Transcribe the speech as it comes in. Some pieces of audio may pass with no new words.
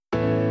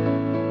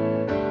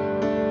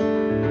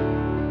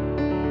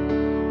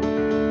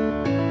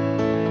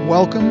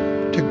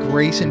Welcome to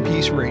Grace and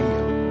Peace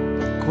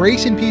Radio.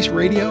 Grace and Peace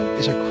Radio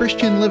is a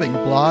Christian living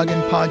blog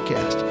and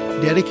podcast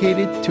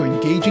dedicated to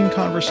engaging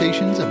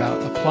conversations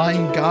about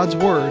applying God's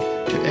Word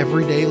to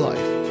everyday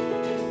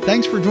life.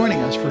 Thanks for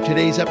joining us for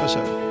today's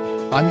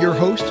episode. I'm your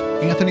host,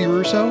 Anthony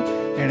Russo,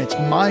 and it's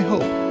my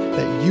hope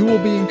that you will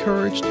be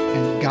encouraged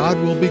and God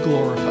will be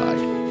glorified.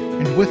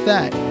 And with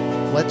that,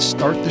 let's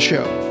start the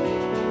show.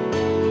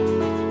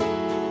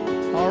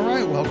 All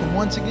right, welcome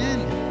once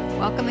again.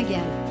 Welcome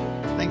again.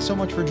 Thanks so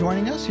much for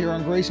joining us here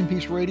on Grace and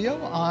Peace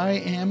Radio. I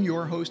am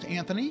your host,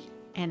 Anthony.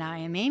 And I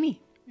am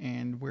Amy.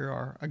 And we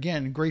are,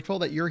 again, grateful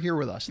that you're here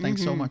with us.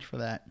 Thanks so much for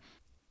that.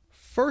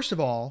 First of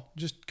all,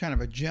 just kind of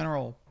a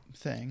general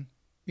thing.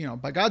 You know,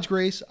 by God's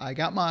grace, I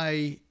got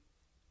my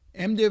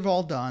MDiv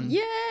all done.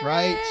 Yay!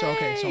 Right? So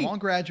I'm all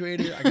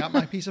graduated. I got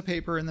my piece of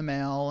paper in the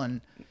mail.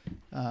 And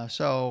that's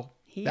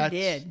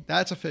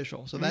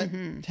official. So that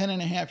 10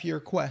 and a half year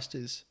quest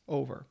is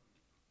over.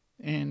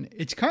 And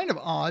it's kind of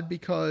odd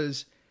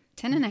because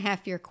 10 and a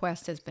half year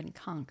quest has been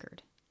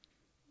conquered.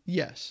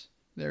 Yes.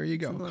 There you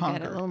go. So we'll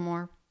conquered. get a little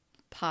more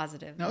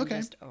positive than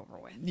just over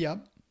with.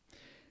 Yep.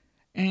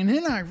 And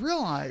then I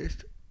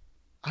realized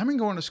I've been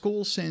going to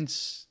school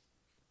since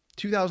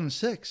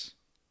 2006,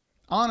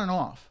 on and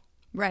off.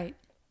 Right.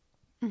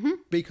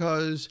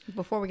 Because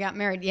before we got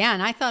married. Yeah,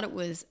 and I thought it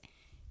was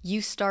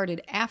you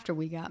started after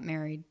we got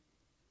married,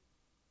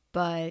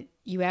 but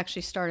you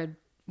actually started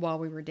while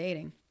we were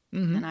dating.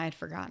 And I had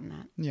forgotten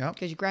that. Yeah.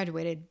 Because you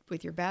graduated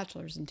with your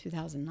bachelor's in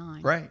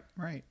 2009.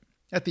 Right.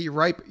 At the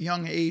ripe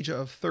young age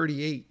of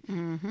 38.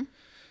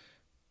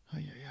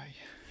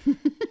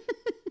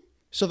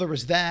 So there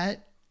was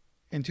that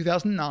in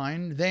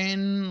 2009,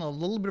 then a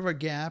little bit of a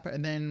gap,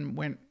 and then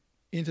went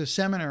into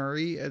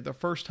seminary the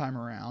first time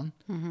around.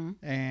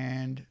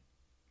 And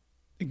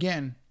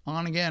again,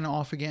 on again,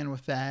 off again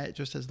with that,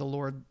 just as the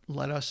Lord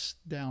led us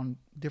down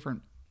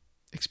different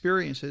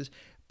experiences.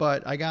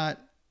 But I got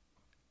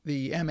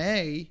the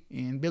MA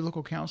in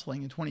biblical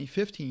counseling in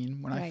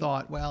 2015 when I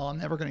thought, well, I'm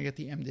never going to get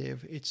the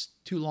MDiv. It's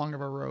too long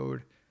of a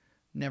road.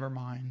 Never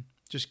mind.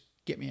 Just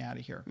get me out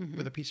of here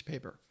with a piece of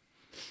paper.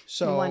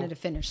 So you wanted to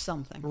finish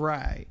something.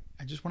 Right.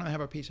 I just wanted to have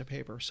a piece of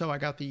paper. So I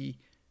got the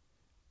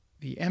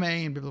MA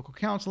in biblical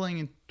counseling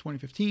in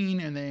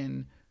 2015. And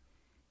then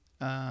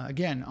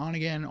again, on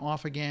again,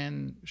 off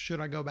again.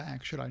 Should I go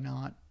back? Should I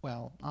not?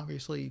 Well,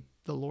 obviously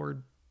the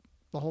Lord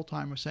the whole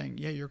time was saying,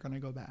 yeah, you're going to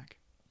go back.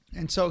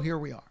 And so here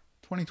we are.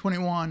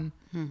 2021,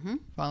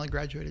 finally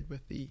graduated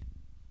with the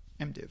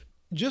MDiv.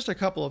 Just a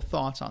couple of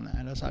thoughts on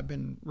that as I've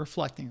been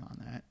reflecting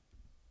on that.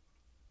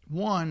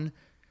 One,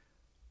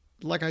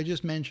 like I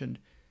just mentioned,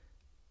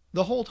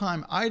 the whole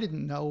time I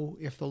didn't know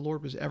if the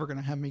Lord was ever going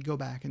to have me go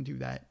back and do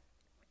that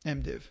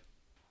MDiv.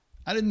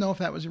 I didn't know if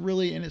that was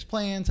really in his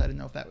plans. I didn't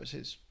know if that was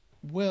his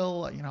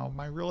will. You know, am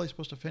I really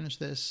supposed to finish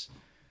this?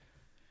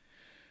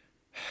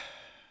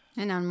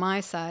 And on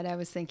my side, I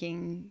was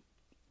thinking,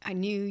 I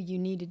knew you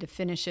needed to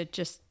finish it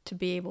just to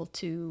be able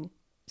to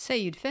say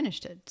you'd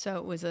finished it. So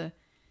it was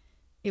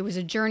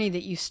a journey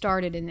that you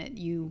started and that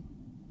you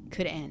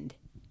could end.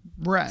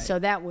 Right. So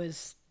that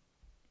was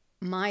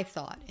my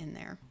thought in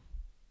there.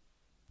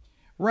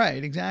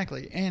 Right,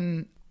 exactly.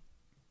 And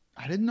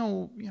I didn't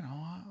know,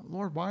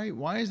 Lord,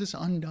 why is this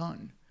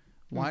undone?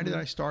 Why did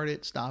I start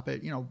it, stop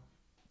it?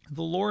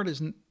 The Lord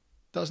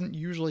doesn't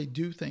usually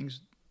do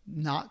things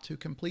not to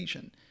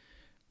completion.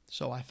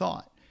 So I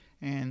thought.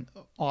 And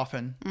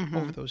often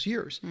over those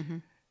years.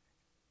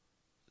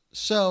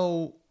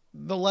 So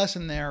the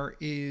lesson there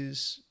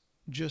is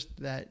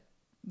just that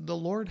the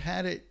Lord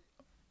had it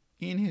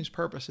in his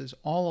purposes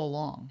all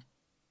along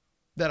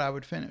that I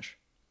would finish.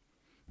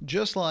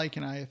 Just like,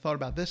 and I thought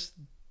about this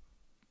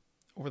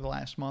over the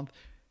last month,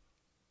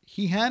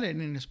 he had it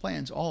in his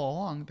plans all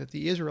along that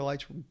the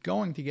Israelites were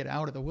going to get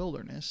out of the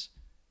wilderness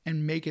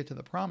and make it to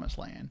the promised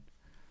land.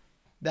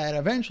 That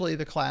eventually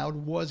the cloud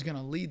was going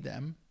to lead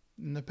them,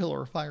 and the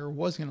pillar of fire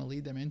was going to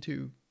lead them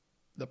into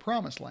the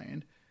promised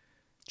land.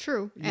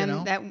 True.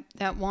 And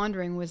that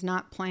wandering was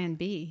not plan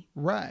B.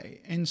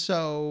 Right. And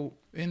so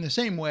in the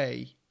same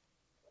way,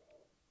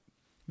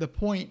 the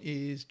point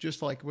is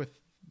just like with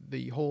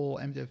the whole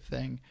MDiv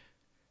thing,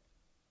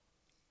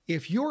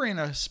 if you're in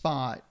a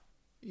spot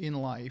in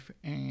life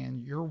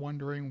and you're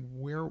wondering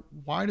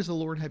why does the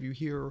Lord have you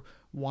here?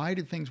 Why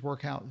did things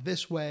work out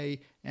this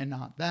way and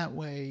not that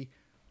way?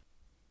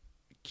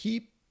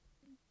 Keep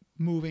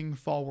moving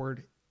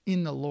forward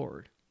in the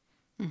Lord.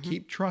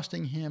 Keep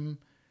trusting him.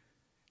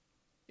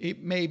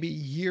 It may be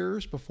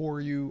years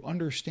before you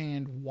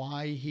understand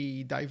why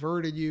he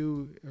diverted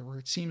you, or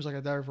it seems like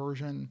a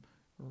diversion,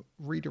 or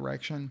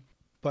redirection,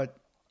 but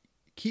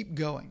keep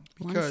going.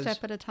 One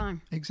step at a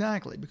time.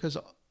 Exactly. Because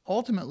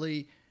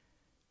ultimately,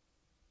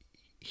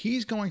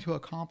 he's going to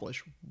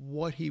accomplish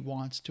what he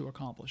wants to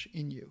accomplish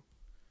in you.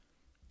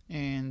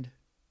 And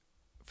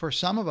for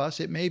some of us,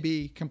 it may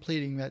be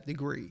completing that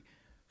degree.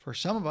 For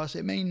some of us,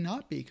 it may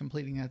not be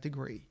completing that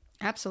degree.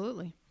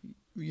 Absolutely.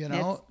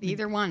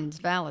 Either one's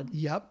valid.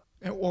 Yep.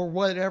 Or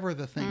whatever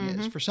the thing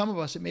is. For some of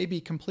us, it may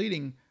be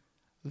completing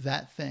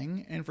that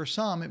thing. And for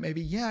some, it may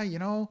be, yeah,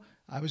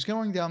 I was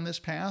going down this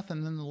path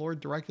and then the Lord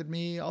directed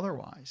me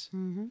otherwise.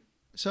 Mm-hmm.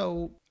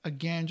 So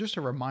again, just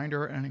a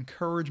reminder and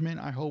encouragement,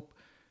 I hope,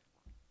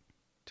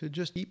 to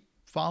just keep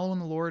following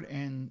the Lord,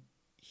 and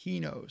he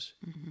knows.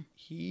 Mm-hmm.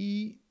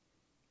 He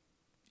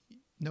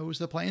knows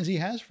the plans he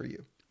has for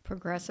you.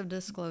 Progressive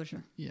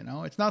disclosure.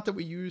 It's not that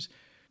we use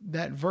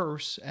that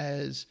verse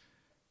as,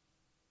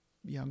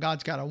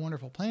 God's got a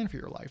wonderful plan for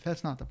your life.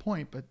 That's not the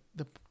point. But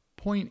the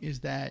point is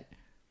that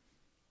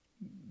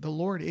the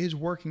Lord is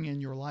working in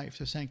your life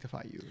to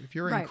sanctify you. If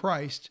you're in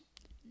Christ,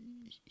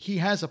 he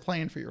has a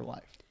plan for your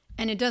life.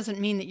 And it doesn't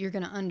mean that you're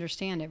going to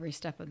understand every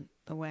step of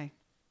the way.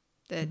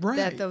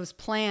 That those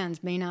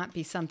plans may not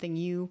be something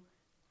you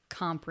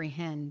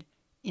comprehend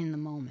in the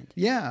moment.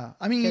 Yeah.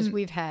 I mean, because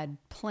we've had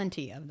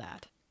plenty of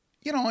that.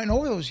 And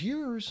over those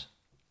years,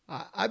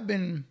 I've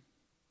been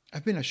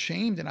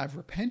ashamed and I've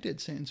repented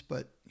since,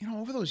 but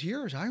over those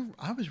years,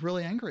 I was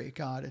really angry at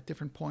God at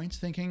different points,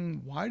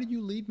 thinking, why did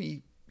you lead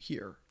me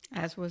here?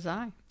 As was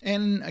I.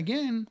 And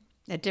again,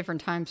 at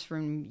different times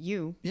from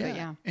you.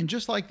 Yeah. And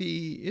just like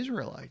the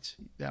Israelites,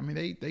 I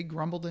mean, they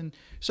grumbled. And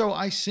so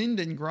I sinned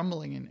in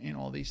grumbling and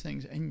all these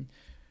things. And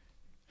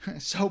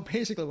so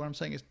basically what I'm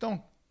saying is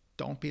don't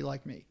be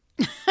like me.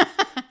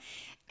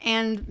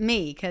 And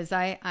me, because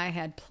I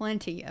had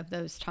plenty of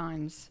those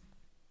times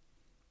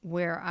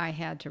where I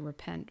had to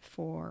repent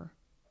for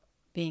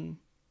being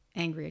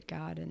angry at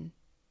God and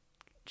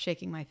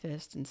shaking my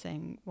fist and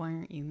saying, why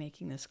aren't you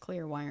making this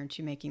clear? Why aren't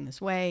you making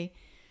this way?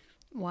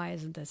 Why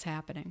isn't this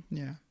happening?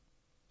 Yeah.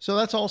 So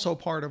that's also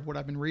part of what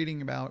I've been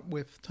reading about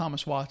with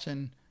Thomas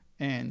Watson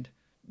and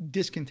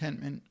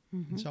discontentment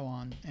and so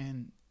on.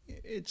 And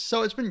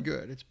it's been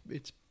good.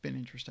 It's been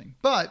interesting.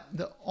 But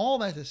all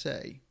that to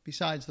say,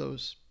 besides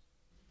those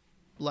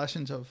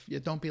lessons of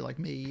don't be like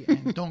me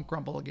and don't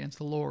grumble against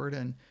the Lord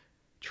and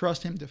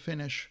trust him to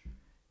finish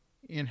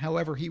in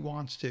however he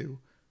wants to,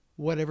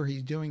 whatever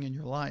he's doing in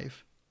your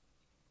life,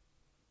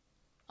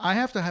 I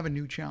have to have a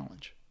new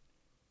challenge.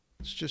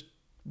 It's just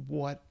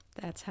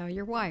that's how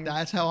you're wired.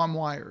 That's how I'm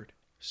wired.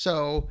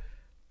 So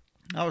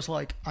I was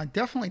like, I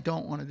definitely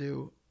don't want to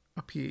do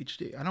a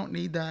PhD. I don't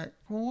need that.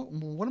 Well,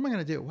 what am I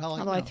going to do? Well,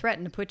 although I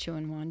threatened to put you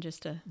in one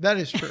just to. That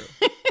is true.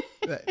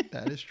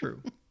 that is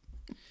true.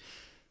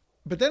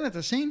 But then at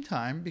the same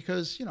time,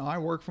 because, I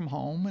work from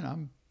home and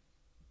I'm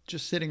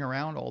just sitting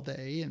around all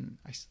day and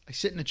I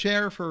sit in a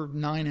chair for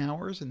 9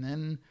 hours and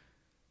then,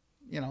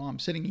 I'm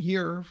sitting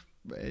here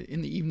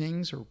in the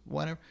evenings or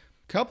whatever.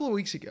 A couple of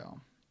weeks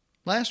ago,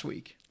 last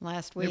week.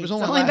 It was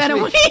only been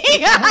a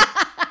week.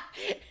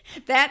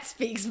 That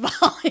speaks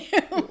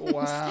volumes.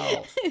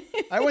 Wow.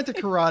 I went to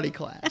karate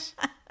class.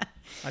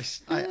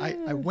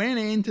 I went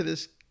into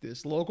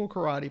this local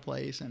karate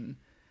place and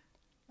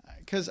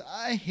because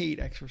I hate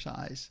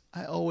exercise.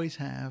 I always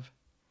have.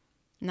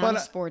 Not a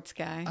sports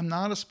guy. I'm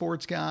not a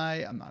sports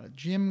guy. I'm not a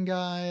gym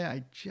guy.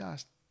 I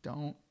just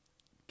don't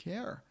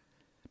care.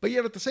 But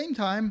yet at the same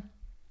time,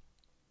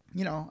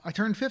 I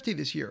turned 50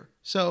 this year.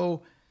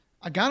 So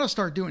I got to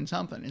start doing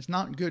something. It's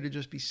not good to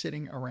just be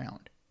sitting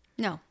around.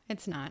 No,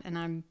 it's not. And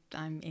I'm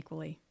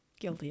equally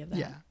guilty of that.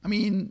 Yeah. I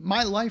mean,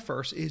 my life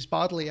verse is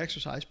bodily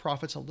exercise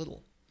profits a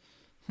little.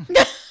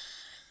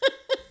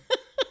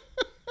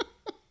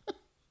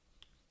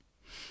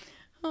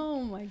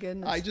 Oh my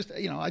goodness. I just,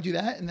 I do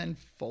that and then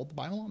fold the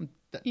Bible.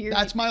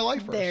 That's my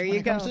life verse there when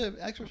it go. comes to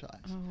exercise.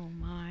 Oh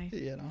my.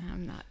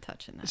 I'm not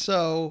touching that.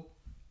 So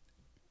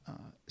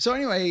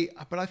anyway,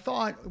 but I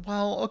thought,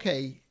 well,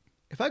 okay,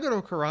 if I go to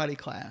a karate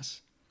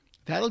class,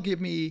 that'll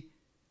give me,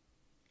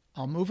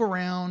 I'll move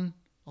around,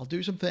 I'll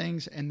do some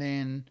things, and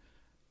then...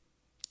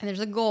 And there's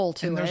a goal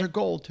to it. And there's a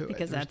goal to it.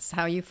 Because that's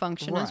how you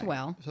function as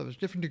well. So there's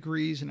different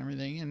degrees and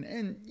everything.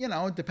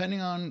 And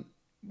depending on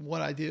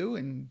what I do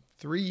in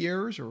 3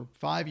 years or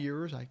 5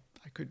 years, I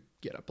could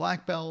get a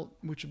black belt,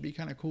 which would be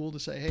kind of cool to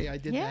say, hey, I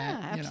did that.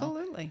 Yeah,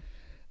 absolutely.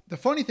 The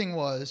funny thing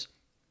was,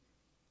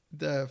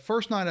 the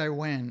first night I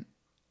went,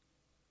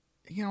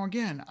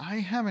 again, I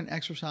haven't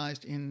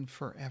exercised in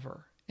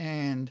forever.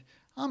 And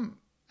I'm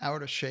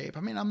out of shape.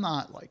 I mean, I'm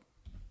not like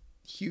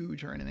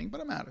huge or anything,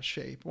 but I'm out of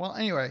shape. Well,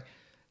 anyway,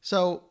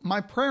 so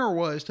my prayer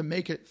was to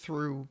make it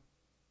through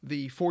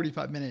the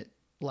 45-minute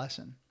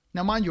lesson.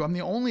 Now, mind you, I'm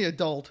the only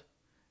adult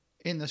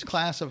in this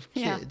class of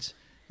kids.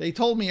 Yeah. They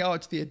told me,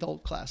 it's the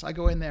adult class. I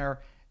go in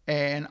there,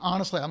 and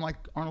honestly, I'm like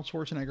Arnold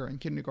Schwarzenegger in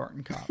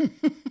Kindergarten Cop.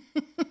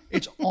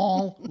 It's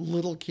all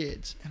little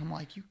kids. And I'm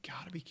like, you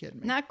got to be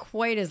kidding me. Not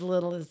quite as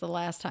little as the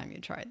last time you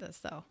tried this,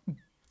 though.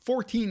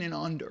 14 and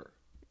under.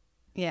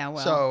 Yeah,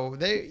 well. So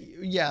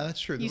that's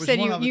true. You said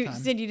you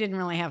said you didn't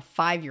really have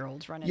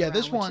 5-year-olds running around. Yeah,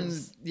 this one,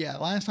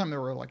 last time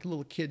there were like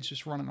little kids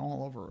just running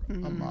all over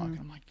amok.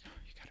 I'm like,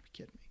 you got to be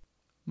kidding me.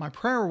 My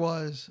prayer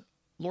was,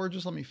 Lord,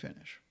 just let me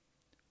finish.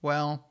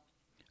 Well,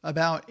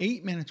 about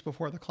 8 minutes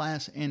before the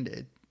class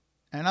ended,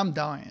 and I'm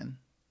dying,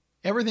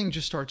 everything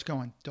just starts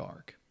going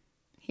dark.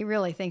 He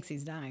really thinks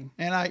he's dying.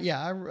 And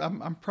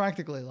I'm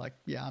practically like,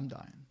 I'm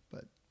dying.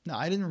 But no,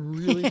 I didn't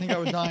really think I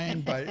was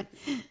dying, but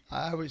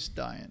I was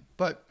dying.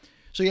 But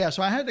So yeah,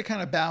 so I had to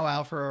kind of bow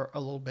out for a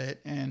little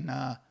bit, and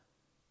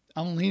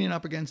I'm leaning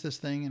up against this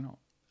thing, and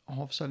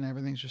all of a sudden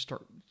everything's just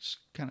start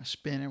kind of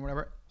spinning or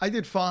whatever. I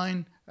did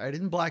fine. I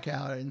didn't black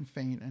out. I didn't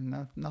faint,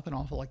 and nothing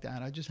awful like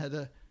that. I just had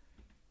to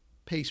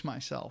pace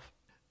myself.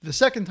 The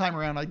second time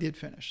around, I did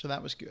finish, so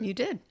that was good. You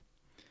did.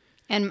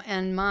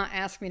 And Ma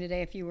asked me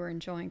today if you were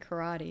enjoying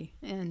karate,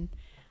 and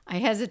I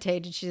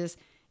hesitated. She says,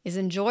 "Is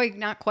enjoy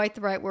not quite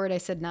the right word?" I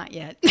said, "Not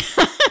yet."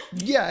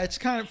 Yeah, it's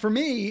kind of, for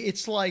me,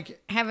 it's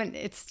like...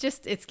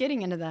 It's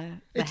getting into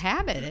the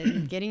habit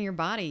and getting your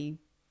body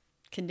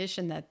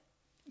conditioned that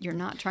you're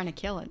not trying to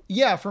kill it.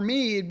 Yeah, for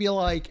me, it'd be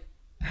like,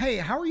 hey,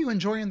 how are you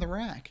enjoying the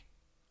rack?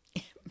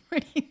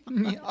 Pretty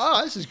much.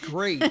 Oh, this is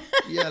great,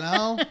 you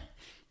know?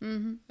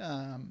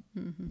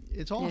 Mm-hmm.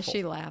 It's awful. Yeah,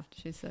 she laughed.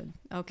 She said,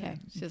 okay.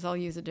 She says, I'll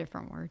use a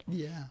different word.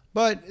 Yeah.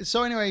 But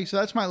so anyway, so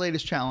that's my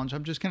latest challenge.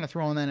 I'm just kind of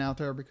throwing that out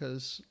there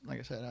because, like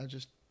I said, I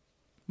just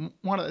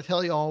wanted to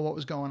tell you all what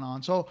was going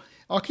on. So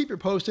I'll keep you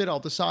posted. I'll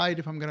decide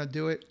if I'm going to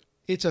do it.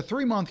 It's a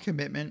 3-month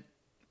commitment.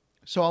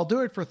 So I'll do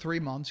it for 3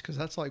 months because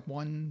that's like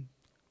one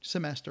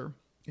semester,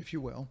 if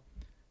you will,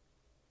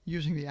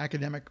 using the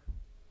academic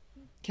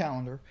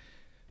calendar.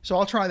 So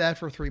I'll try that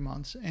for 3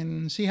 months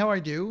and see how I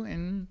do.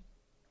 And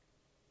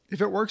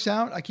if it works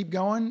out, I keep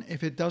going.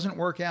 If it doesn't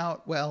work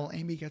out, well,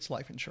 Amy gets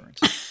life insurance.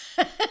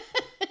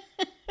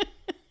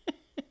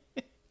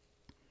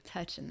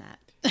 Touching that.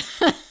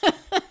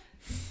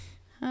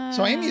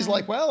 So Amy's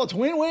like, well, it's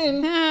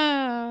win-win.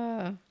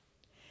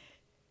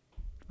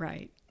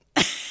 Right.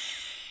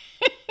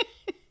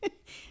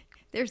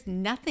 There's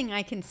nothing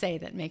I can say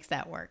that makes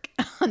that work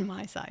on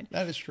my side.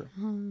 That is true.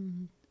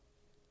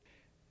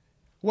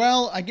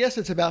 Well, I guess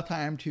it's about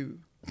time to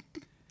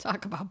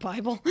talk about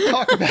Bible.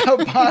 Talk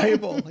about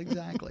Bible,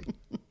 exactly.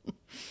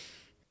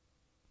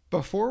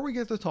 Before we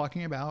get to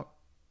talking about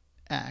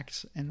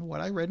Acts and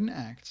what I read in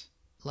Acts,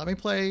 let me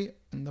play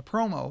the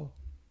promo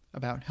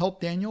about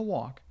Help Daniel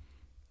Walk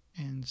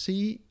and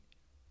see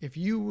if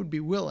you would be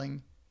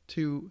willing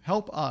to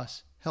help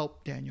us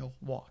help Daniel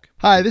walk.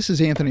 Hi, this is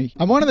Anthony.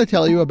 I wanted to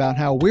tell you about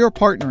how we're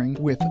partnering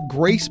with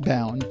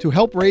Gracebound to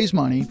help raise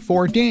money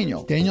for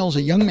Daniel. Daniel's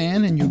a young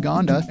man in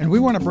Uganda, and we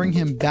want to bring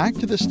him back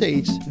to the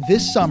States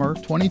this summer,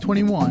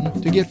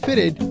 2021, to get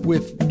fitted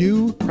with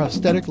new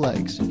prosthetic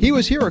legs. He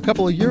was here a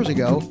couple of years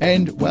ago,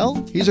 and,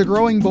 well, he's a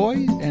growing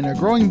boy, and a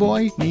growing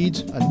boy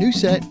needs a new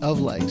set of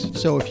legs.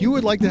 So if you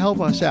would like to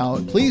help us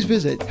out, please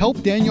visit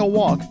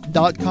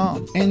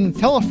helpdanielwalk.com and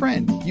tell a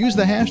friend. Use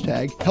the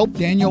hashtag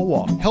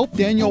helpdanielwalk.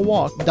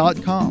 helpdanielwalk.com.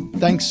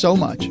 Thanks so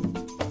much.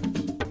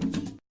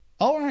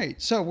 All right,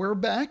 so we're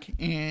back,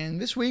 and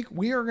this week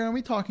we are going to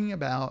be talking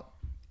about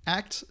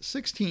Acts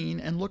 16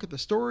 and look at the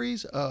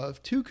stories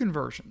of 2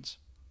 conversions.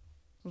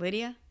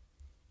 Lydia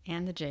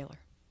and the jailer.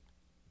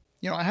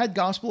 You know, I had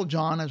Gospel of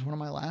John as one of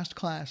my last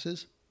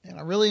classes, and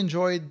I really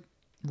enjoyed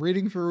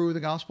reading through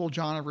the Gospel of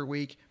John every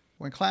week.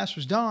 When class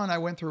was done, I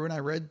went through and I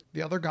read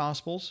the other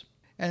Gospels,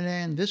 and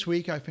then this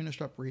week I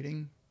finished up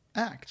reading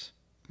Acts.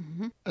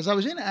 Mm-hmm. As I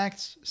was in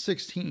Acts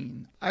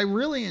 16, I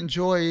really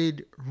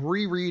enjoyed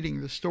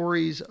rereading the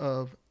stories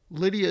of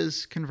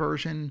Lydia's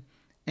conversion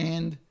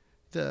and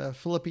the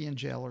Philippian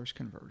jailer's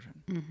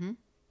conversion. Mm-hmm.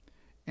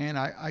 And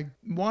I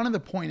wanted to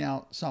point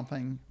out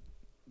something.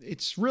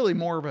 It's really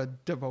more of a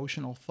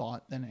devotional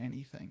thought than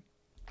anything.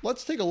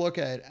 Let's take a look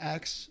at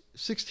Acts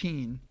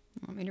 16.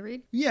 Want me to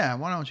read? Yeah,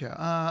 why don't you?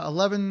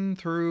 11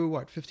 through,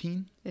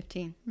 15?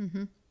 15.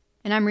 Mm-hmm.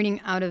 And I'm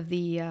reading out of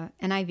the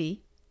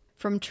NIV.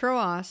 From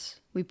Troas,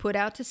 we put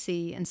out to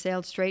sea and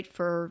sailed straight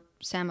for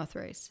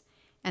Samothrace,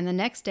 and the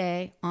next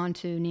day on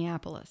to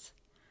Neapolis.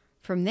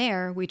 From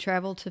there, we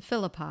traveled to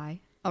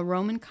Philippi, a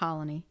Roman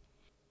colony,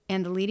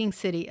 and the leading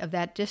city of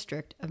that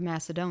district of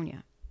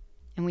Macedonia,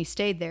 and we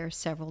stayed there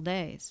several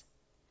days.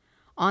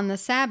 On the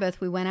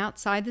Sabbath, we went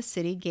outside the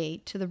city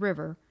gate to the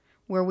river,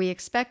 where we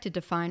expected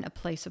to find a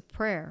place of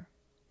prayer.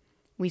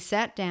 We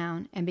sat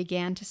down and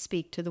began to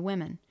speak to the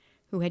women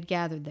who had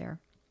gathered there.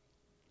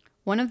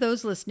 One of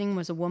those listening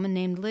was a woman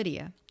named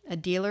Lydia, a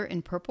dealer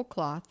in purple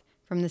cloth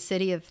from the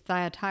city of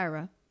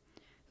Thyatira,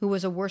 who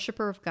was a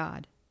worshiper of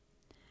God.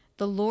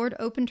 The Lord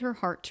opened her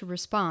heart to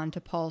respond to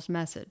Paul's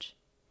message.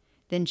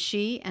 Then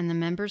she and the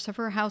members of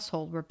her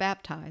household were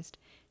baptized.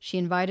 She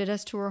invited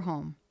us to her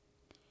home.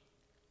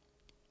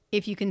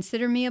 If you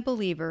consider me a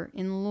believer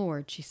in the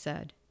Lord, she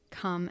said,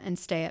 come and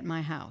stay at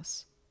my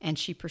house. And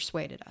she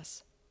persuaded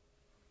us.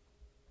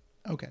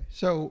 Okay,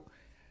 so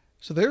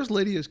there's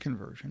Lydia's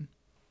conversion.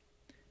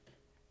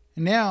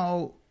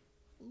 Now,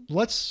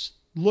 let's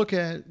look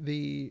at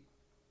the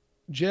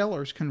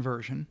jailer's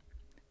conversion,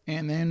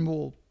 and then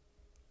we'll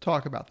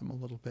talk about them a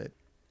little bit.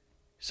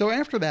 So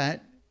after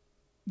that,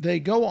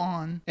 they go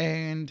on,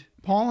 and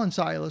Paul and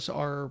Silas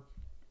are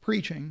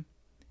preaching,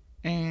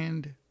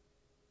 and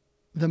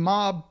the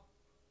mob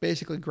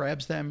basically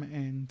grabs them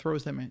and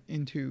throws them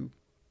into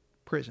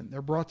prison.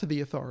 They're brought to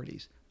the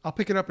authorities. I'll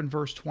pick it up in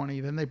verse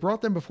 20. Then they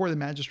brought them before the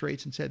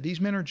magistrates and said, these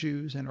men are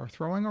Jews and are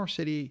throwing our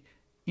city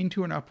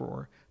into an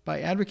uproar by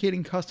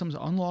advocating customs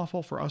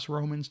unlawful for us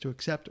Romans to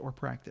accept or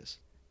practice.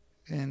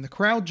 And the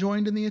crowd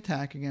joined in the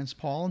attack against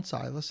Paul and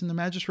Silas, and the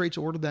magistrates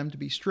ordered them to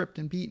be stripped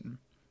and beaten.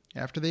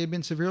 After they had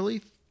been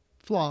severely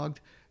flogged,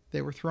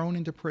 they were thrown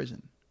into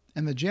prison,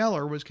 and the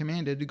jailer was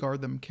commanded to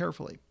guard them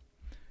carefully.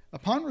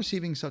 Upon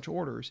receiving such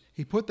orders,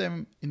 he put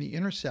them in the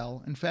inner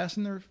cell and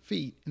fastened their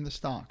feet in the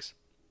stocks.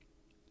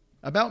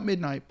 About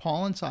midnight,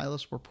 Paul and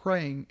Silas were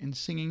praying and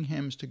singing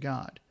hymns to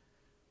God,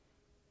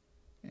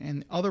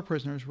 and other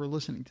prisoners were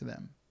listening to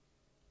them.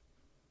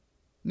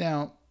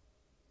 Now,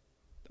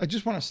 I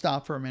just want to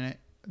stop for a minute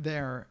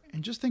there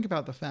and just think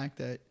about the fact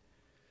that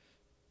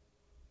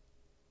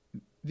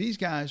these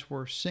guys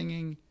were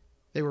singing,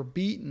 they were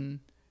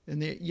beaten,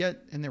 and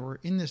they were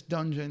in this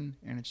dungeon,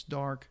 and it's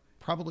dark,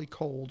 probably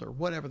cold, or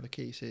whatever the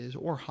case is,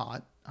 or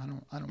hot. I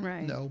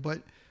don't know,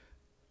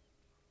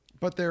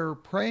 but they're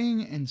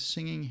praying and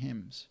singing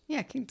hymns.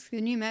 Yeah, can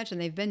you imagine?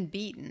 They've been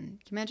beaten.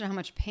 Can you imagine how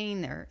much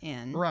pain they're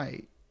in?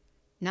 Right.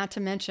 Not to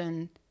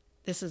mention,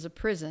 this is a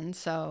prison,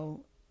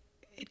 so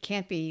it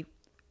can't be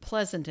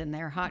pleasant in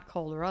there, hot,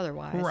 cold, or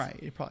otherwise. Right.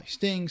 It probably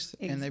stinks,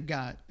 and they've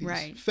got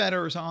these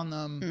fetters on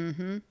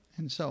them,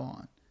 and so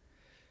on.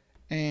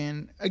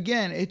 And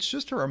again, it's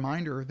just a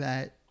reminder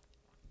that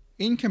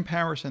in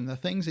comparison, the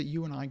things that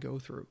you and I go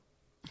through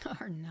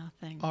are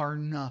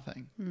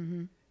nothing.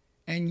 Mm-hmm.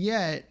 And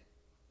yet,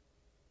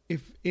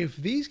 if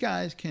these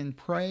guys can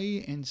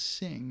pray and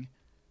sing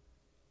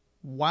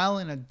while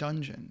in a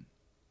dungeon,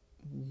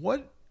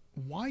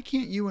 why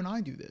can't you and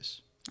I do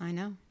this? I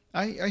know.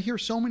 I hear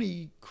so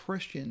many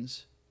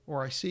Christians,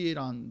 or I see it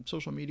on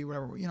social media,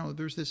 whatever,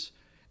 there's this,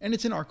 and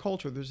it's in our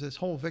culture, there's this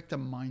whole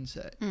victim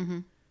mindset. Mm-hmm.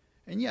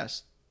 And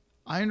yes,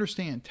 I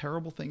understand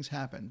terrible things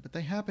happen, but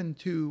they happen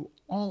to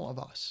all of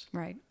us.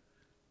 Right.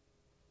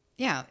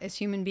 Yeah, as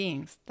human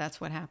beings, that's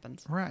what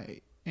happens.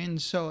 Right.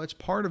 And so it's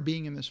part of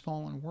being in this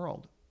fallen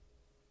world.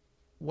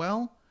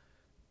 Well,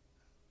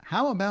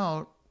 how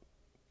about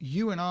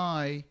you and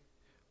I,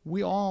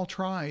 we all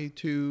try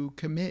to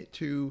commit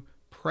to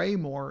pray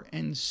more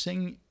and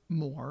sing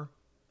more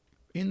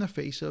in the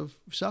face of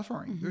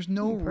suffering. There's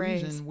no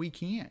reason we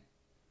can't.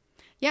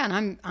 Yeah,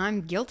 and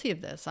I'm guilty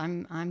of this.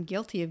 I'm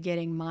guilty of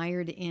getting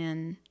mired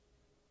in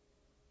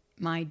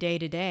my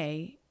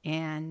day-to-day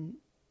and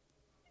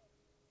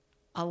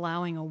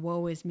allowing a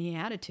woe is me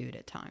attitude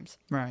at times.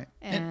 Right.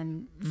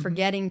 And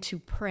forgetting to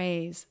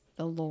praise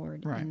the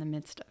Lord in the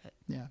midst of it.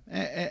 Yeah.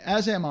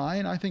 As am I,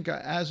 and I think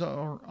as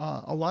are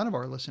a lot of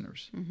our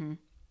listeners. Mm-hmm.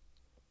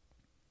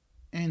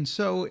 And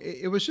so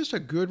it was just a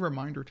good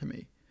reminder to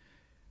me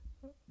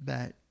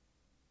that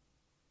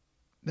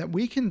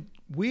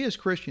we as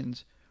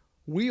Christians,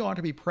 we ought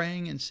to be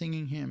praying and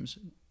singing hymns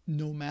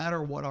no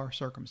matter what our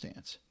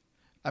circumstance.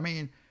 I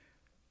mean,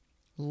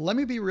 let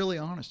me be really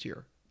honest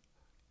here.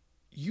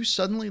 You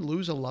suddenly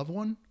lose a loved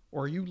one,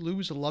 or you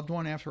lose a loved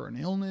one after an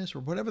illness, or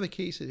whatever the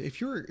case is. If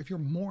you're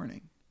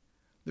mourning,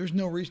 there's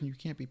no reason you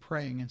can't be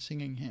praying and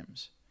singing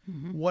hymns.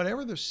 Mm-hmm.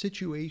 Whatever the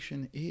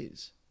situation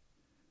is,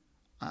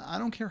 I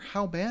don't care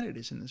how bad it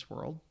is in this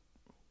world,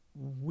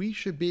 we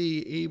should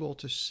be able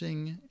to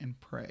sing and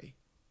pray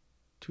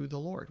to the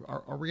Lord.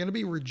 Are we going to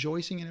be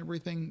rejoicing in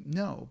everything?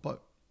 No,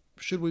 but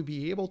should we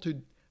be able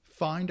to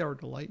find our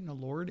delight in the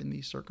Lord in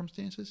these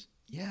circumstances?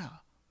 Yeah.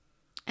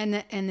 And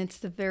it's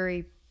the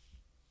very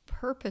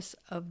purpose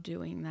of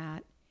doing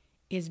that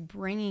is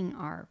bringing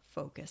our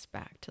focus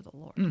back to the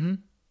Lord. Mm-hmm.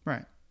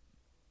 Right.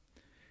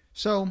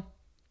 So,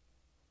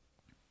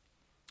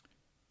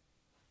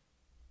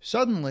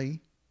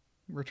 suddenly,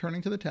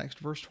 returning to the text,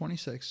 verse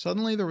 26,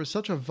 suddenly there was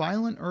such a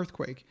violent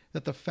earthquake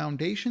that the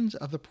foundations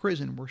of the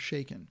prison were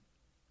shaken.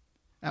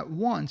 At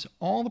once,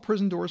 all the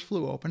prison doors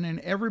flew open and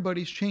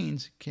everybody's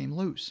chains came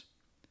loose.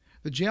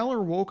 The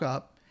jailer woke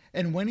up,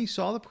 and when he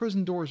saw the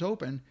prison doors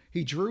open,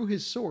 he drew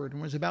his sword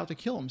and was about to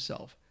kill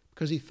himself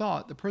because he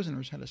thought the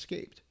prisoners had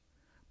escaped.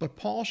 But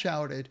Paul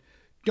shouted,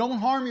 "Don't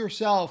harm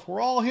yourself,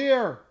 we're all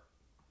here."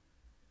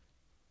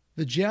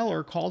 The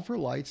jailer called for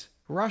lights,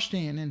 rushed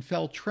in, and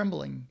fell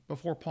trembling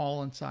before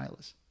Paul and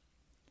Silas.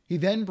 He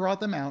then brought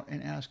them out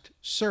and asked,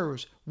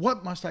 "Sirs,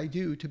 what must I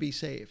do to be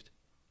saved?"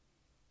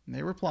 And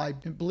they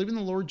replied, "Believe in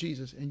the Lord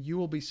Jesus, and you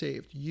will be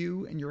saved,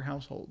 you and your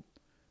household."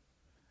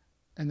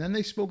 And then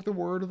they spoke the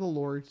word of the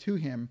Lord to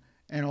him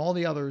and all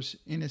the others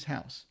in his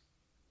house.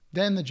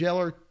 Then the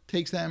jailer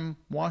takes them,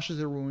 washes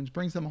their wounds,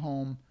 brings them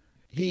home.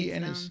 He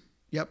and his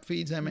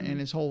feeds them, and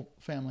his whole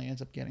family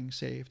ends up getting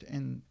saved,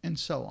 and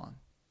so on.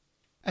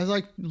 As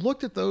I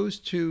looked at those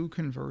two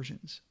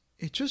conversions,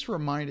 it just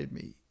reminded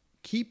me,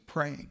 keep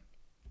praying.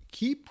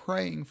 Keep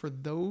praying for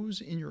those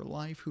in your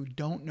life who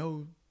don't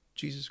know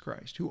Jesus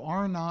Christ, who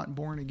are not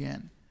born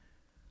again.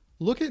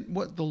 Look at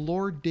what the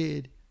Lord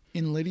did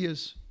in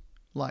Lydia's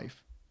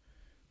life.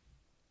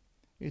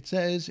 It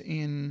says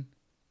in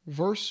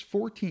verse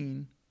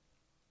 14,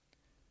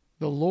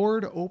 the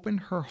Lord opened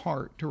her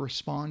heart to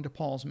respond to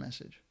Paul's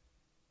message.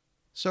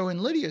 So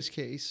in Lydia's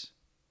case,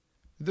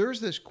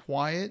 there's this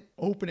quiet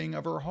opening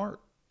of her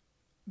heart.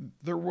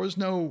 There was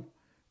no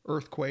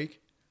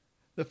earthquake.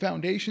 The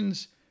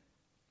foundations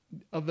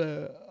of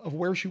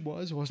where she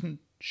wasn't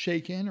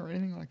shaken or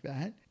anything like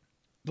that.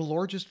 The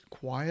Lord just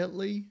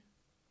quietly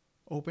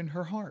opened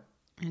her heart.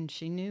 And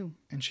she knew.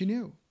 And she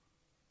knew.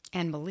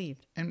 And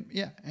believed.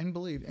 And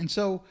believed. And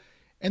so,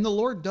 and the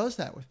Lord does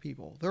that with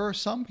people. There are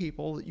some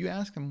people that you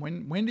ask them,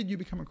 when did you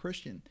become a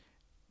Christian?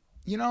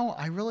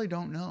 I really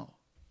don't know.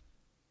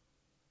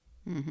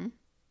 Mm-hmm.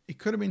 It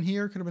could have been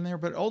here, could have been there,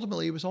 but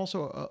ultimately it was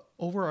also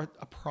over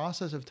a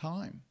process of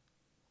time.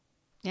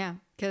 Yeah,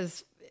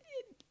 because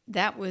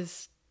that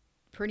was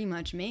pretty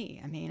much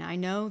me. I mean, I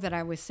know that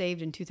I was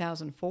saved in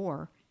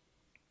 2004.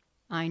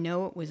 I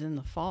know it was in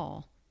the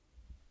fall.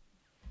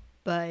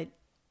 But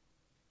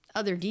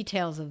other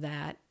details of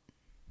that,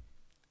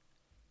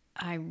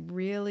 I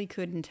really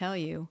couldn't tell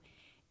you.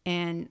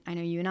 And I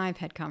know you and I have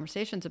had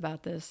conversations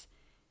about this,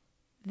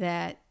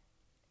 that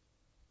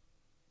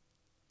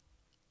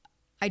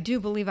I do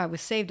believe I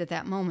was saved at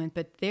that moment,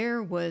 but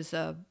there was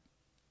not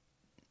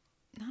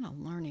a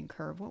learning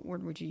curve. What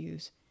word would you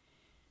use?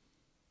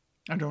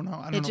 I don't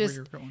know. I don't know where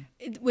you're going.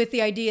 With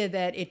the idea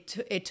that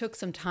it took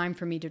some time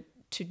for me to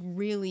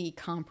really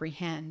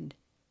comprehend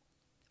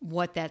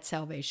what that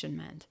salvation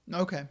meant.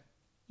 Okay.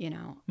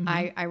 Mm-hmm.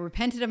 I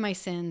repented of my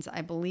sins.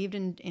 I believed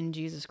in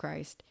Jesus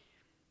Christ.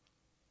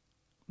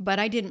 But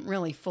I didn't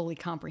really fully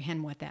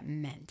comprehend what that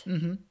meant.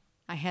 Mm-hmm.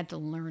 I had to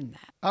learn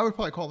that. I would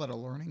probably call that a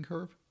learning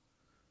curve.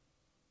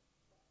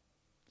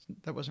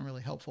 That wasn't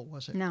really helpful,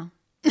 was it? No.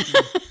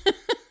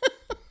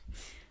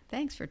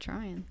 Thanks for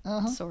trying,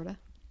 sort of.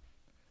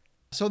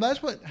 So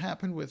that's what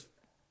happened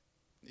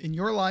in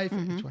your life.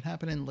 Mm-hmm. It's what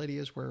happened in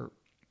Lydia's, where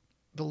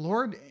the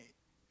Lord,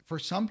 for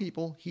some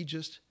people,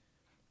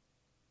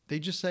 they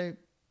just say,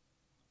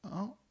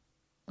 oh,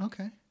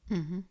 okay.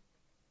 Mm-hmm.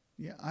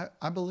 Yeah,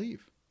 I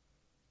believe.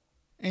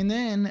 And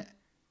then,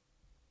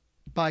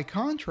 by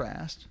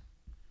contrast,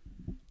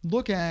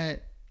 look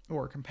at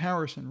the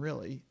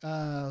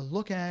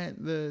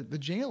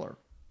jailer.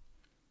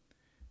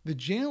 The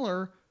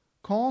jailer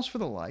calls for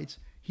the lights.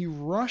 He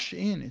rushed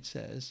in, it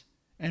says,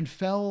 and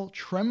fell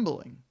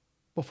trembling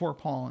before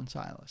Paul and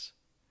Silas.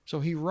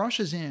 So he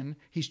rushes in,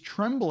 he's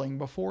trembling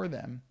before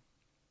them,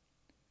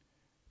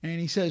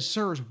 and he says,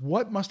 "Sirs,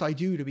 what must I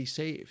do to be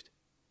saved?"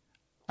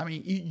 I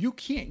mean, you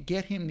can't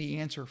get him the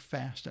answer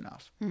fast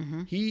enough.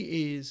 Mm-hmm.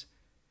 He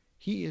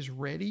is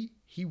ready.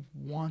 He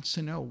wants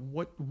to know,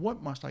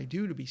 what must I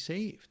do to be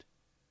saved?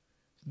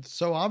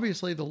 So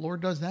obviously the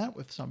Lord does that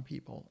with some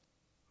people.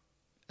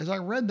 As I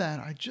read that,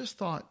 I just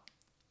thought,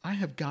 I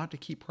have got to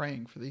keep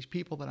praying for these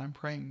people that I'm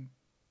praying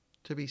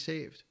to be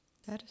saved.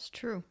 That is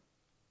true.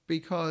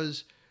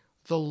 Because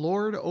the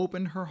Lord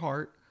opened her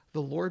heart.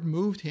 The Lord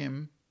moved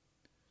him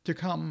to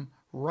come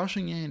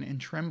rushing in and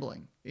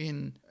trembling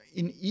in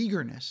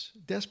eagerness,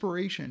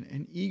 desperation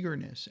and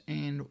eagerness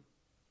and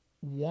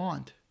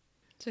want.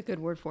 It's a good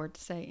word for it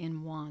to say,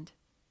 in want.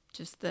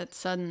 Just that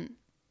sudden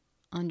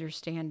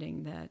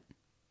understanding that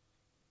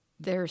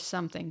there's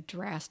something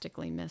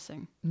drastically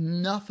missing.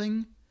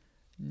 Nothing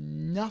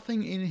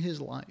in his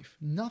life,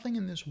 nothing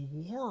in this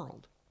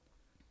world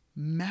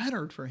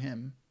mattered for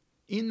him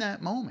in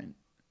that moment.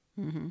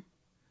 Mm-hmm.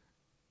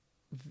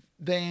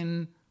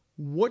 Then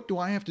what do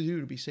I have to do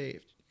to be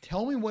saved?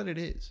 Tell me what it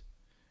is.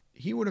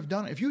 He would have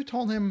done it. If you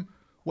told him,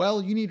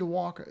 well, you need to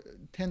walk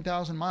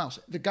 10,000 miles,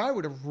 the guy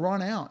would have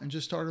run out and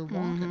just started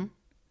walking. Mm-hmm.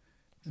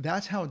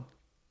 That's how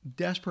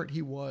desperate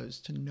he was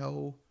to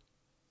know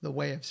the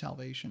way of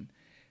salvation.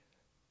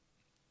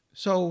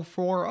 So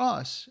for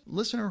us,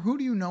 listener, who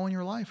do you know in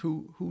your life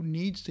who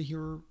needs to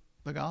hear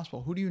the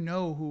gospel? Who do you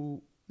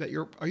know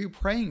are you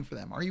praying for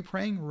them? Are you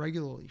praying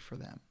regularly for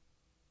them?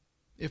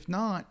 If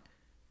not,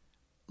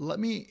 let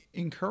me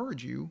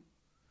encourage you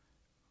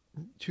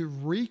to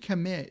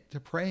recommit to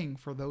praying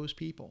for those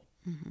people,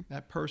 mm-hmm.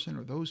 that person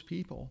or those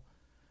people,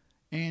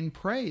 and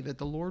pray that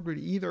the Lord would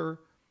either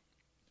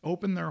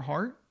open their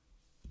heart,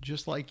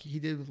 just like he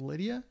did with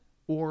Lydia,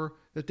 or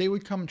that they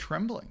would come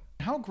trembling.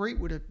 How great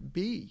would it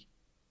be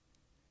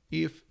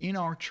if in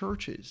our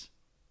churches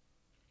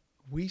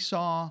we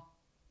saw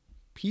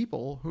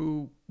people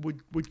who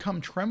would come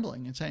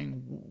trembling and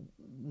saying,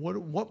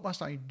 what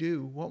must I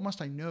do? What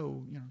must I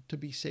know, to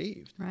be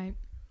saved? Right.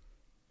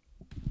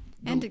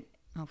 And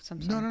I'm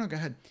sorry. No, go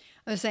ahead.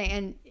 I was saying,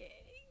 and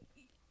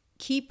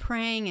keep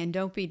praying and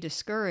don't be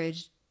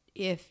discouraged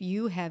if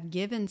you have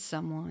given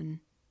someone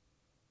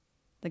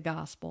the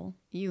gospel,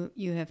 you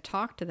have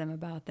talked to them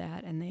about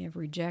that and they have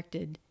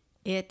rejected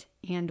it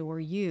and or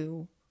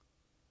you,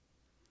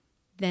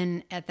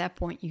 then at that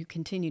point you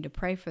continue to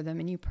pray for them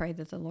and you pray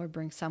that the Lord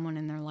brings someone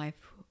in their life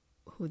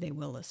who they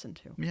will listen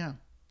to. Yeah.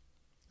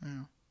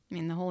 I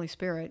mean, the Holy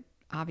Spirit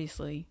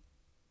obviously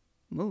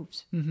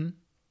moves. Mm-hmm.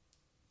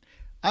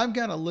 I've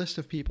got a list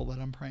of people that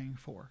I'm praying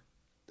for.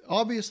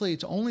 Obviously,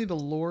 it's only the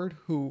Lord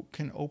who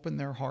can open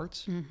their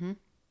hearts, mm-hmm.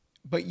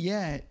 but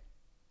yet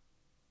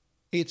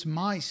it's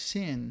my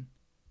sin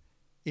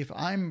if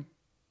I'm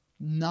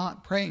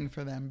not praying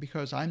for them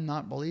because I'm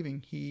not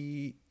believing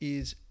he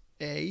is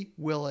A,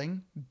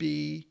 willing,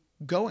 B,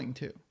 going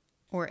to.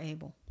 Or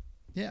able.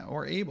 Yeah,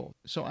 or able.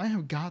 So I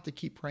have got to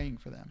keep praying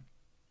for them.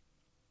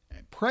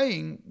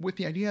 praying with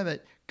the idea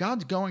that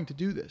God's going to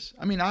do this.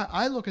 I mean,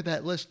 I look at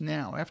that list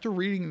now, after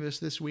reading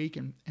this week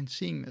and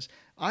seeing this,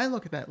 I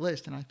look at that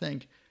list and I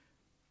think,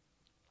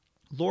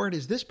 Lord,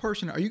 is this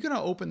person, are you going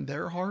to open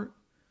their heart,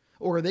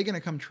 or are they going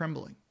to come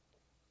trembling?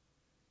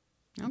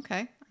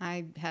 Okay.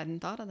 I hadn't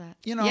thought of that.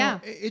 You know, yeah.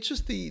 It's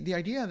just the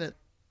idea that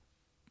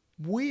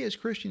we as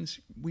Christians,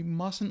 we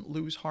mustn't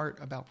lose heart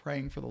about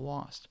praying for the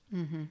lost.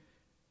 Mm-hmm.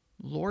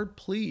 Lord,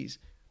 please,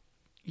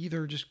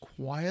 either just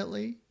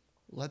quietly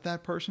let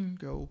that person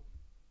go,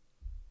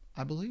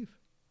 I believe.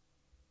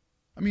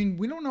 I mean,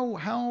 we don't know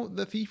how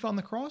the thief on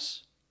the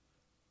cross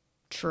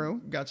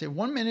True. got saved.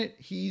 1 minute,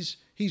 he's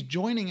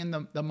joining in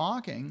the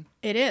mocking.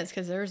 It is,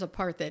 because there's a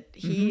part that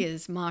he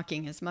is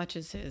mocking as much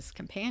as his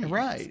companion.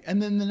 Right.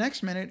 And then the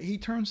next minute, he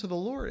turns to the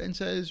Lord and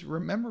says,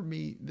 remember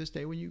me this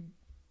day when you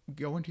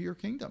go into your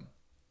kingdom.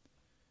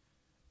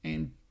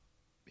 And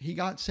he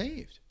got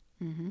saved.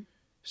 Mm-hmm.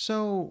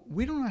 So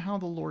we don't know how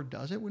the Lord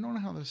does it. We don't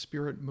know how the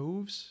Spirit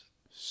moves.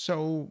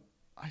 So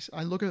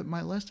I look at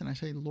my list and I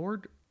say,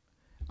 Lord,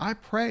 I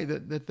pray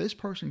that this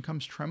person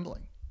comes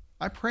trembling.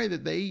 I pray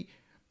that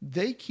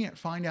they can't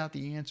find out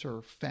the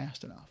answer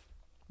fast enough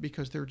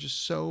because they're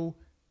just so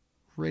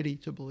ready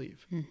to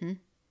believe. Mm-hmm.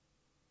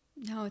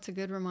 No, it's a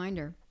good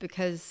reminder,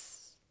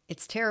 because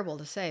it's terrible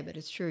to say, but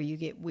it's true. You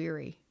get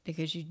weary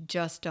because you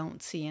just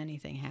don't see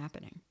anything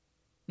happening.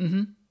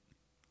 Mm-hmm.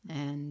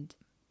 And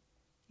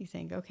you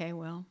think, okay,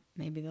 well,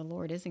 maybe the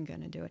Lord isn't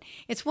going to do it.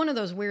 It's one of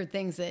those weird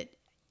things that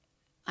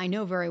I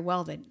know very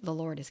well that the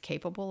Lord is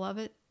capable of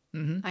it.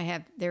 Mm-hmm.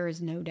 There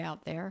is no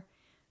doubt there.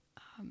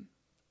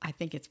 I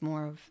think it's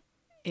more of,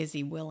 is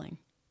he willing?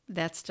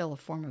 That's still a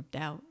form of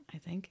doubt, I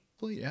think.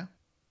 Well, yeah.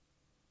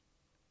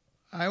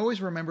 I always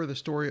remember the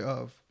story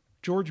of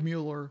George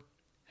Mueller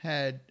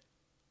had,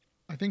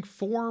 I think,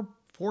 four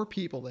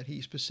people that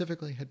he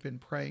specifically had been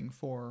praying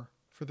for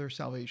their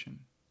salvation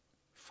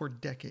for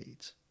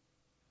decades.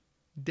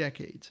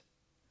 Decades.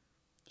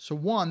 So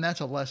one, that's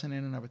a lesson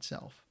in and of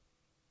itself.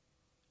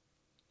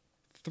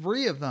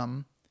 3 of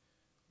them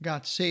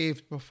got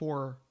saved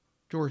before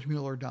George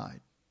Mueller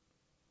died.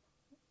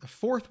 The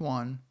 4th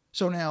one,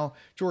 so now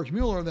George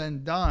Mueller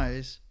then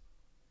dies,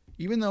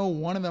 even though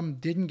one of them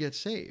didn't get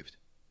saved.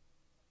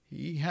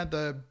 He had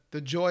the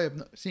joy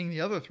of seeing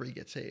the other 3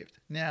 get saved.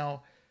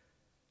 Now,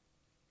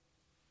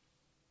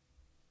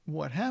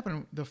 what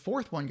happened, the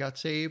 4th one got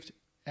saved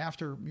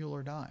after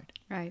Mueller died.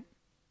 Right.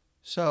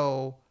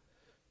 So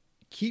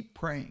keep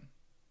praying,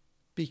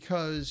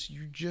 because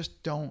you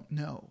just don't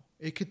know.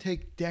 It could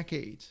take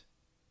decades,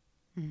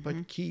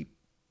 but keep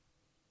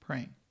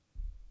praying.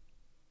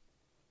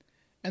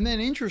 And then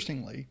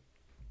interestingly,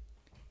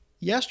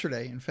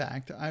 yesterday, in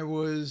fact, I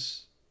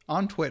was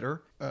on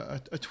Twitter.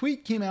 A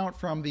tweet came out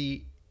from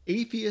the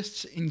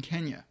Atheists in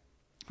Kenya.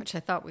 Which I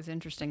thought was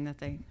interesting that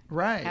they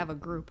have a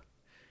group.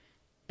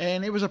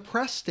 And it was a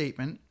press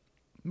statement,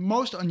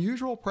 most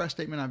unusual press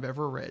statement I've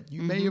ever read.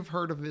 You may have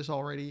heard of this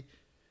already.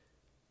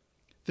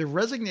 The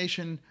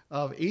resignation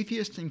of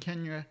Atheists in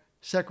Kenya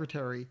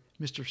Secretary,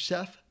 Mr.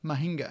 Seth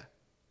Mahinga.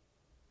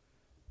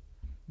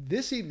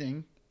 This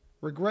evening,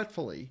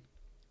 regretfully,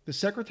 the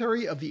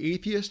Secretary of the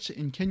Atheists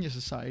in Kenya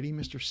Society,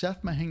 Mr.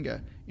 Seth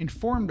Mahinga,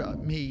 informed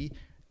me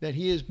that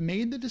he has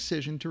made the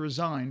decision to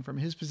resign from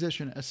his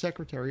position as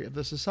Secretary of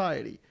the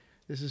Society.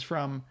 This is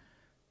from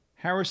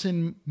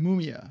Harrison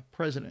Mumia,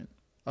 President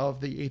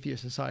of the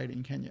Atheist Society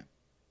in Kenya.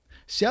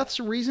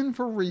 Seth's reason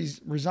for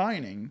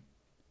resigning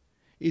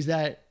is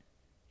that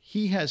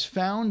he has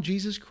found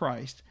Jesus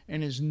Christ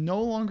and is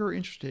no longer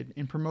interested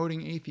in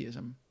promoting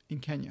atheism in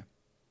Kenya.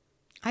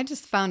 I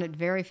just found it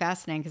very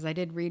fascinating, because I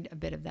did read a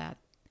bit of that,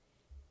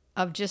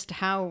 of just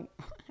how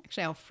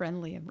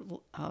friendly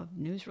a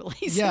news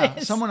release it is. Yeah,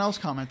 someone else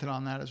commented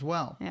on that as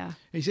well. Yeah.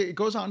 It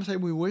goes on to say,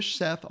 we wish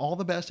Seth all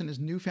the best in his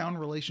newfound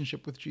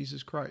relationship with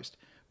Jesus Christ.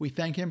 We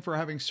thank him for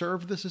having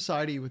served the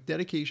society with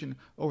dedication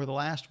over the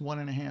last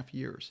 1.5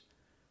 years,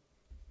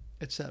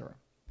 etc.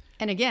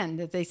 And again,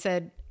 that they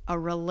said a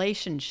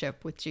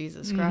relationship with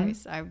Jesus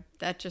Christ.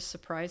 That just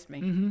surprised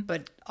me.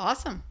 But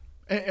awesome.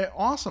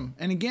 Awesome.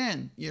 And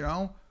again,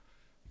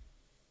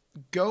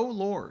 go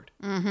Lord.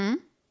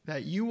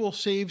 That you will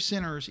save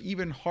sinners,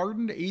 even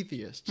hardened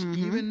atheists,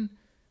 even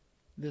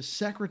the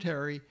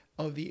secretary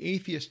of the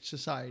Atheist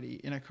Society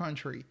in a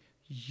country.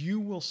 You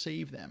will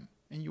save them,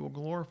 and you will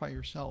glorify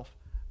yourself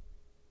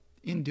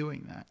in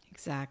doing that.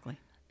 Exactly.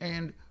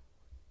 And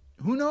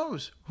who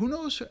knows? Who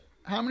knows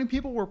how many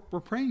people were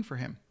praying for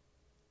him?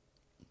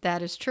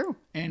 That is true.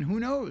 And who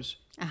knows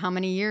how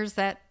many years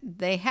that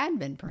they had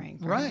been praying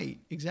for him. Right,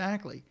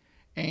 exactly.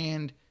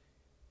 And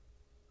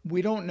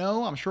we don't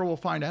know. I'm sure we'll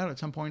find out at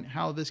some point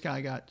how this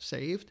guy got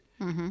saved.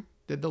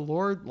 Did the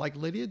Lord, like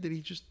Lydia, did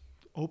he just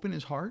open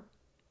his heart?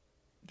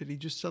 Did he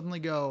just suddenly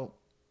go,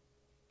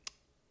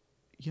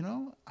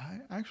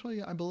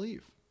 I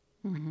believe?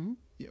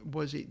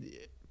 Was he,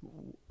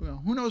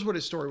 who knows what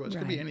his story was?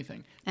 Right. Could be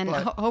anything. And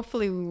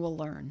hopefully we will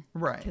learn.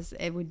 Right. Because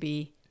it would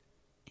be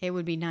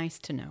nice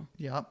to know.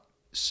 Yep.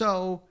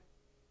 So,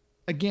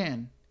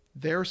 again,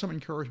 there's some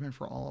encouragement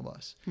for all of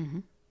us.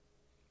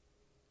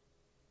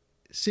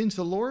 since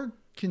the Lord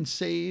can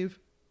save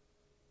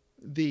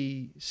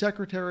the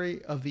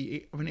secretary of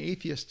an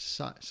atheist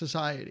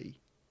society,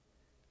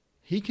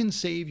 he can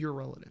save your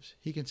relatives.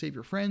 He can save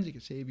your friends. He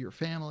can save your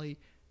family.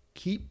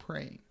 Keep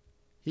praying.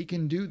 He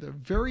can do the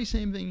very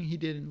same thing he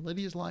did in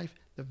Lydia's life,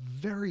 the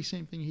very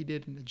same thing he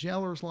did in the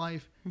jailer's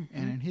life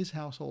and in his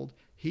household.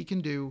 He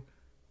can do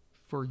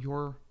for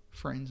your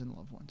friends and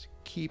loved ones.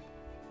 Keep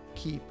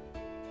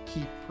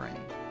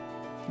praying.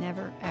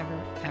 Never,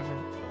 ever, ever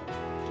give up.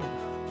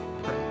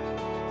 Pray.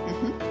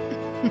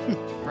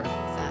 Pray.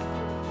 Exactly.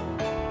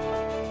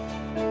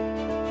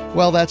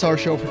 Well, that's our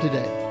show for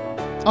today.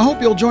 I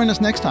hope you'll join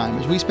us next time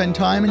as we spend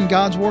time in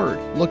God's Word,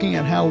 looking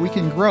at how we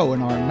can grow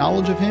in our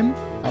knowledge of Him,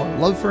 our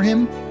love for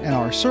Him, and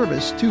our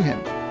service to Him.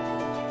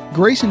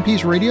 Grace and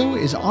Peace Radio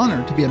is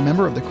honored to be a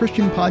member of the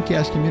Christian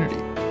Podcast Community.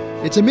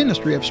 It's a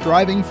ministry of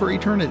striving for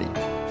eternity.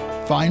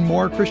 Find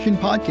more Christian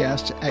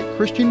podcasts at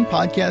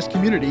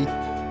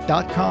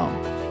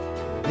ChristianPodcastCommunity.com.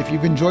 If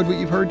you've enjoyed what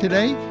you've heard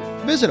today,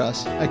 visit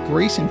us at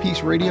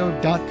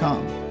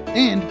GraceandPeaceRadio.com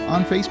and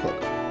on Facebook.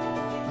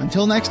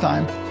 Until next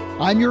time,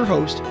 I'm your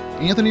host,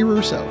 Anthony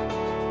Russo,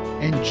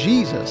 and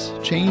Jesus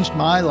changed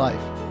my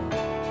life.